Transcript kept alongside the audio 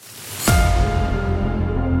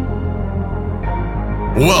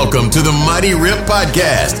Welcome to the Mighty Rip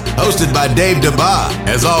Podcast, hosted by Dave DeBa.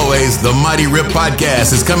 As always, the Mighty Rip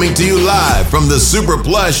Podcast is coming to you live from the super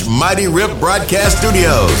plush Mighty Rip Broadcast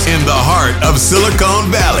Studios in the heart of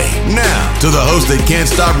Silicon Valley. Now, to the host that can't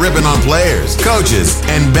stop ripping on players, coaches,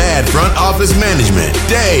 and bad front office management,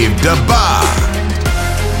 Dave DeBa.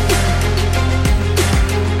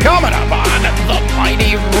 Coming up on the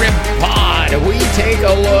Mighty Rip Pod, we take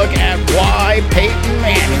a look at why Peyton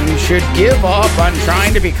Manning should give up on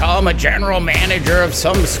trying to become a general manager of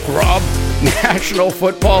some scrub National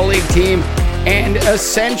Football League team and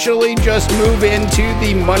essentially just move into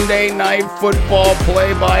the Monday Night Football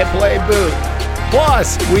play-by-play booth.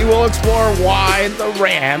 Plus, we will explore why the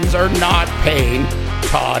Rams are not paying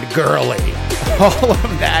Todd Gurley. All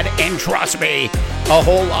of that, and trust me, a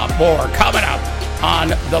whole lot more coming up on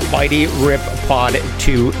the Mighty Rip Pod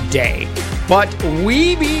today. But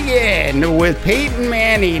we begin with Peyton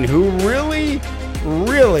Manning, who really,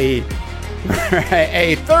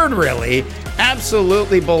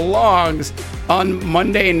 absolutely belongs on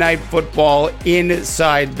Monday Night Football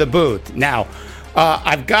inside the booth. Now,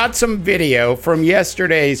 I've got some video from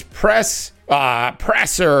yesterday's presser,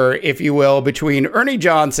 if you will, between Ernie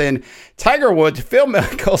Johnson, Tiger Woods, Phil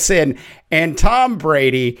Mickelson, and Tom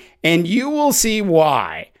Brady, and you will see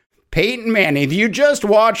why Peyton Manning, if you just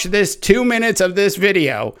watch this 2 minutes of this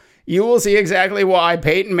video, you will see exactly why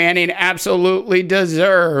Peyton Manning absolutely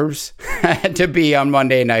deserves to be on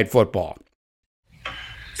Monday Night Football.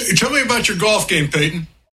 Tell me about your golf game, Peyton.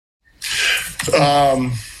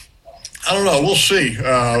 I don't know. We'll see.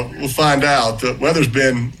 We'll find out. The weather's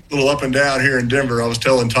been a little up and down here in Denver. I was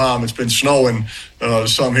telling Tom it's been snowing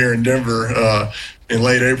some here in Denver in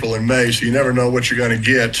late April and May, so you never know what you're going to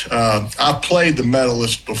get. I've played the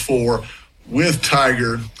Medalist before with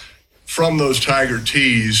Tiger from those Tiger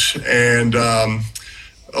tees, and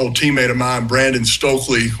old teammate of mine, Brandon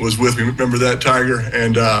Stokely, was with me. Remember that, Tiger?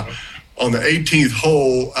 And on the 18th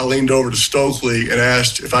hole, I leaned over to Stokely and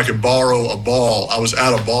asked if I could borrow a ball. I was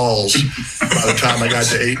out of balls by the time I got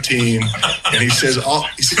to 18. And he says, all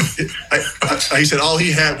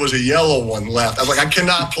he had was a yellow one left. I was like, I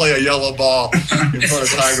cannot play a yellow ball in front of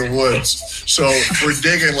Tiger Woods. So we're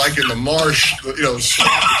digging like in the marsh, swamp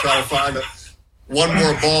to try to find one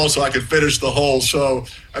more ball so I could finish the hole. So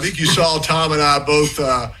I think you saw Tom and I both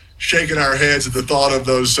shaking our heads at the thought of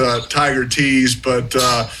those Tiger tees, but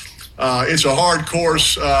it's a hard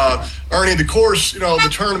course. Ernie, the course, the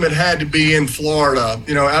tournament had to be in Florida.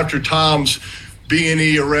 After Tom's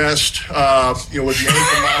B&E arrest, with the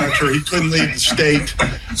ankle monitor, he couldn't leave the state.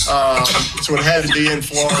 So it had to be in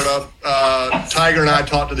Florida. Tiger and I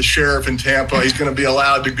talked to the sheriff in Tampa. He's going to be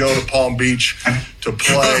allowed to go to Palm Beach to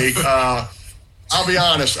play. I'll be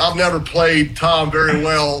honest, I've never played Tom very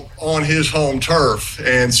well on his home turf.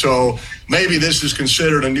 And so maybe this is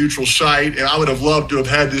considered a neutral site. And I would have loved to have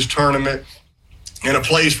had this tournament in a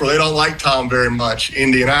place where they don't like Tom very much.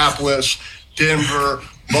 Indianapolis, Denver,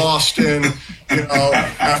 Boston,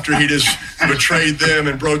 after he just betrayed them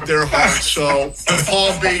and broke their hearts. So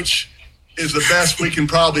Palm Beach is the best we can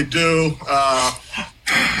probably do.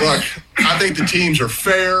 Look, I think the teams are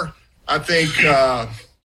fair. I think,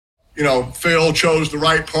 Phil chose the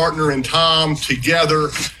right partner in Tom. Together,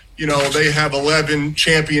 they have 11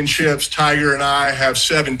 championships. Tiger and I have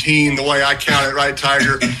 17, the way I count it, right,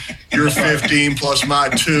 Tiger? You're 15 plus my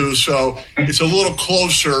 2. So it's a little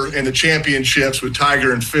closer in the championships with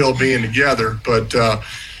Tiger and Phil being together. But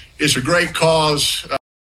it's a great cause.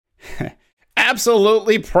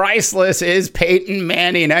 Absolutely priceless is Peyton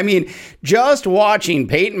Manning. I mean, just watching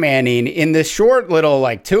Peyton Manning in this short little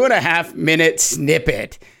 2.5 minute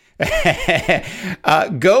snippet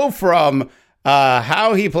go from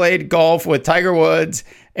how he played golf with Tiger Woods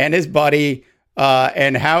and his buddy,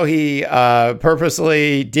 and how he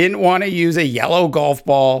purposely didn't want to use a yellow golf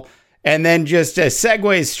ball, and then just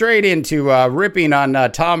segues straight into ripping on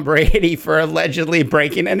Tom Brady for allegedly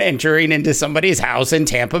breaking and entering into somebody's house in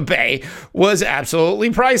Tampa Bay was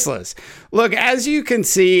absolutely priceless. Look, as you can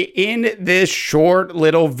see in this short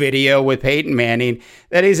little video with Peyton Manning,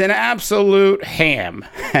 that he's an absolute ham,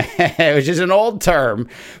 which is an old term,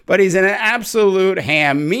 but he's an absolute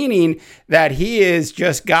ham, meaning that he has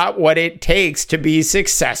just got what it takes to be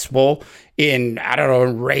successful in,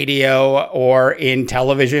 radio or in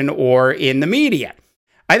television or in the media.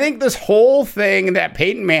 I think this whole thing that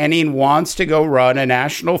Peyton Manning wants to go run a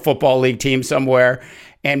National Football League team somewhere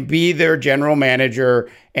and be their general manager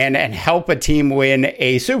and help a team win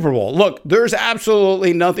a Super Bowl. Look, there's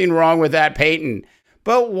absolutely nothing wrong with that, Peyton.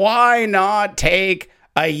 But why not take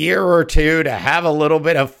a year or two to have a little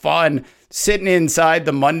bit of fun sitting inside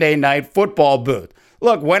the Monday Night Football booth?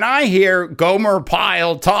 Look, when I hear Gomer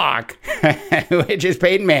Pyle talk, which is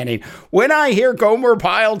Peyton Manning, when I hear Gomer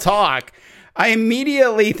Pyle talk, I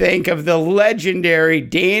immediately think of the legendary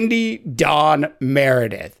Dandy Don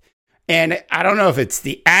Meredith. And I don't know if it's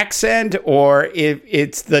the accent or if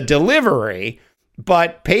it's the delivery,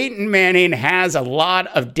 but Peyton Manning has a lot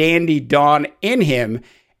of Dandy Don in him.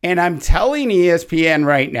 And I'm telling ESPN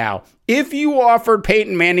right now, if you offered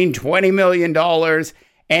Peyton Manning $20 million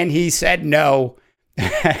and he said no,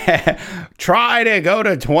 try to go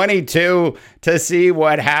to 22 to see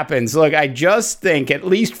what happens. Look, I just think at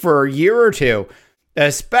least for a year or two,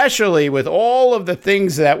 especially with all of the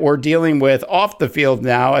things that we're dealing with off the field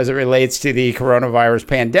now as it relates to the coronavirus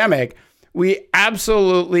pandemic, we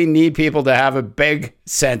absolutely need people to have a big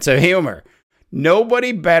sense of humor.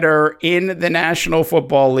 Nobody better in the National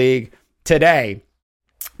Football League today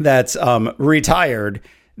that's retired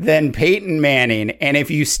than Peyton Manning. And if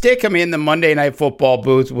you stick him in the Monday Night Football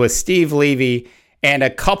booth with Steve Levy and a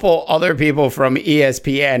couple other people from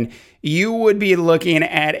ESPN, you would be looking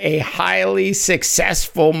at a highly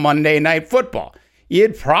successful Monday Night Football.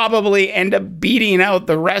 You'd probably end up beating out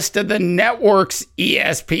the rest of the network's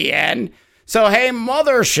ESPN. So, hey,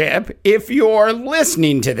 Mothership, if you're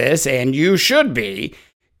listening to this, and you should be,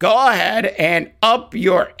 go ahead and up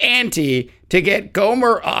your ante to get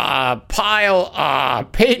Gomer Pyle,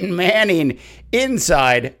 Peyton Manning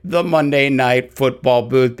inside the Monday Night Football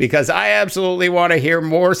booth, because I absolutely want to hear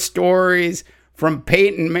more stories from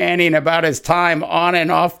Peyton Manning about his time on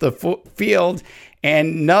and off the field,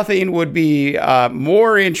 and nothing would be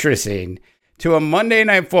more interesting to a Monday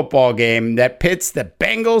Night Football game that pits the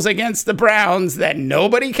Bengals against the Browns that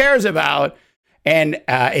nobody cares about. And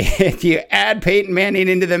if you add Peyton Manning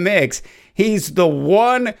into the mix, he's the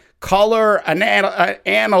one color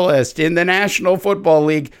analyst in the National Football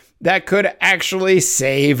League that could actually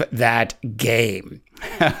save that game.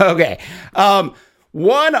 Okay.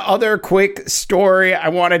 One other quick story I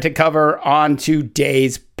wanted to cover on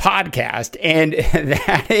today's podcast, and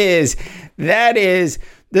that is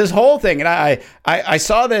this whole thing. And I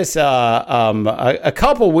saw this a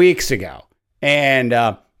couple weeks ago, and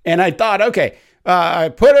I thought, okay, I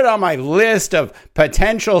put it on my list of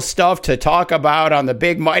potential stuff to talk about on the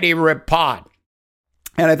Big Mighty Rip Pod.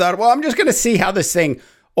 And I thought, well, I'm just going to see how this thing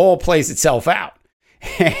all plays itself out.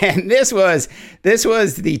 And this was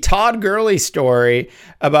the Todd Gurley story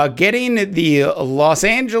about getting the Los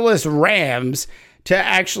Angeles Rams to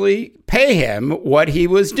actually pay him what he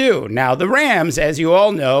was due. Now, the Rams, as you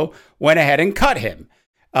all know, went ahead and cut him.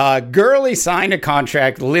 Gurley signed a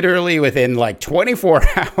contract literally within like 24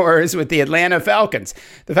 hours with the Atlanta Falcons.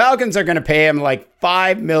 The Falcons are going to pay him like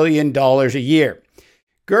 $5 million a year.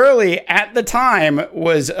 Gurley, at the time,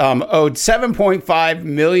 was owed $7.5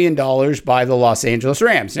 million by the Los Angeles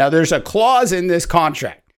Rams. Now, there's a clause in this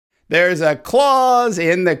contract. There's a clause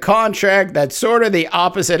in the contract that's sort of the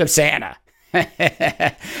opposite of Santa.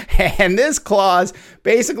 And this clause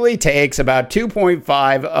basically takes about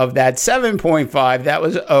 2.5 of that 7.5 that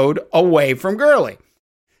was owed away from Gurley.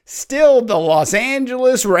 Still, the Los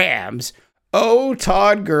Angeles Rams owe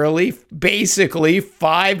Todd Gurley basically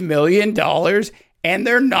 $5 million, and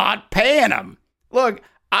they're not paying him. Look,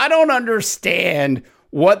 I don't understand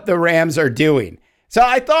what the Rams are doing. So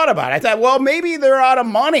I thought about it. I thought, well, maybe they're out of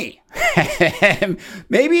money.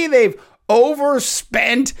 Maybe they've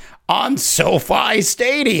overspent on SoFi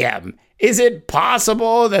Stadium. Is it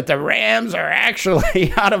possible that the Rams are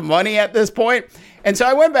actually out of money at this point? And so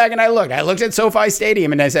I went back and I looked at SoFi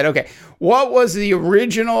Stadium and I said, okay, what was the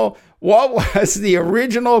original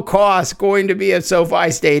cost going to be at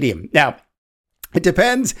SoFi Stadium? Now, it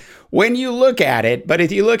depends when you look at it, but if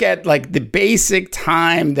you look at like the basic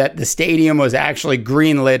time that the stadium was actually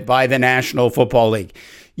greenlit by the National Football League,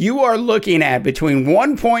 you are looking at between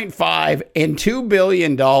 $1.5 and $2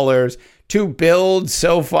 billion to build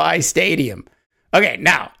SoFi Stadium. Okay,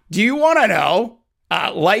 now, do you want to know,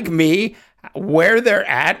 like me, where they're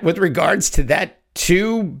at with regards to that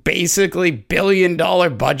basically $2 billion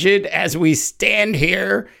budget as we stand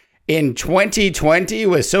here in 2020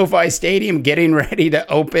 with SoFi Stadium getting ready to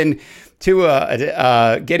open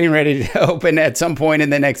at some point in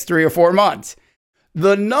the next 3 or 4 months?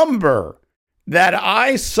 The number that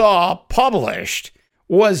I saw published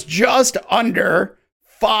was just under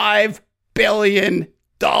 $5 billion.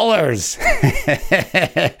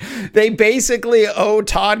 They basically owe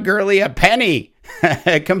Todd Gurley a penny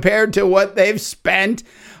compared to what they've spent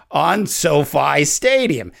on SoFi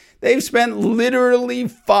Stadium. They've spent literally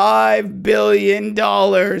 $5 billion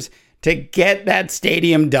to get that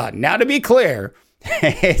stadium done. Now, to be clear,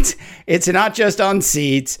 It's not just on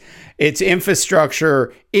seats. It's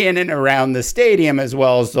infrastructure in and around the stadium, as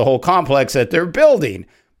well as the whole complex that they're building.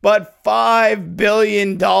 But $5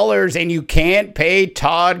 billion, and you can't pay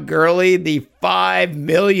Todd Gurley the $5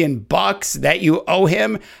 million that you owe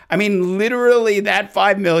him. I mean, literally that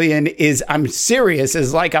 $5 million is, I'm serious,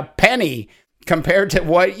 is like a penny compared to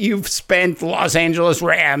what you've spent, Los Angeles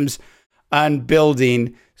Rams, on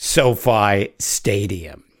building SoFi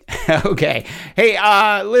Stadium. Okay.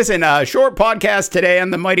 Hey, listen, short podcast today on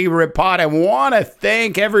the Mighty Rip Pod. I want to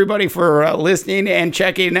thank everybody for listening and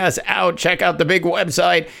checking us out. Check out the big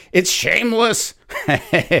website. It's shameless.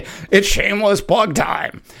 It's shameless plug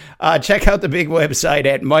time. Check out the big website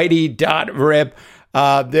at mighty.rip.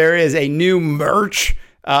 There is a new merch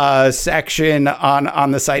section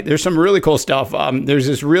on the site. There's some really cool stuff. There's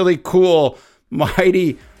this really cool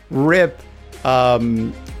Mighty Rip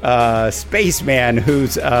spaceman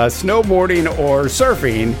who's snowboarding or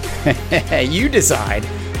surfing. You decide,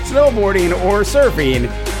 snowboarding or surfing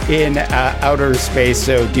in outer space.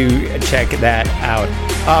 So do check that out.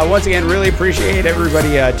 Once again, really appreciate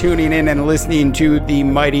everybody tuning in and listening to the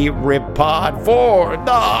Mighty Rip Pod. For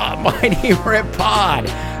the Mighty Rip Pod,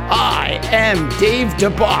 I am Dave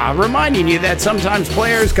DeBaugh, reminding you that sometimes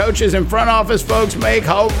players, coaches, and front office folks make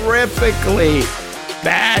horrifically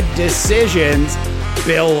bad decisions,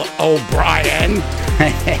 Bill O'Brien.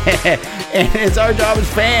 And it's our job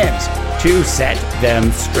as fans to set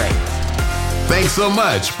them straight. Thanks so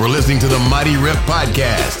much for listening to the Mighty Rip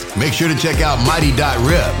Podcast. Make sure to check out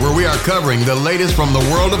Mighty.Rip, where we are covering the latest from the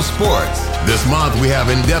world of sports. This month, we have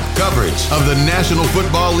in-depth coverage of the National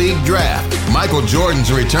Football League draft, Michael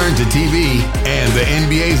Jordan's return to TV, and the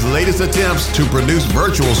NBA's latest attempts to produce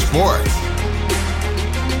virtual sports.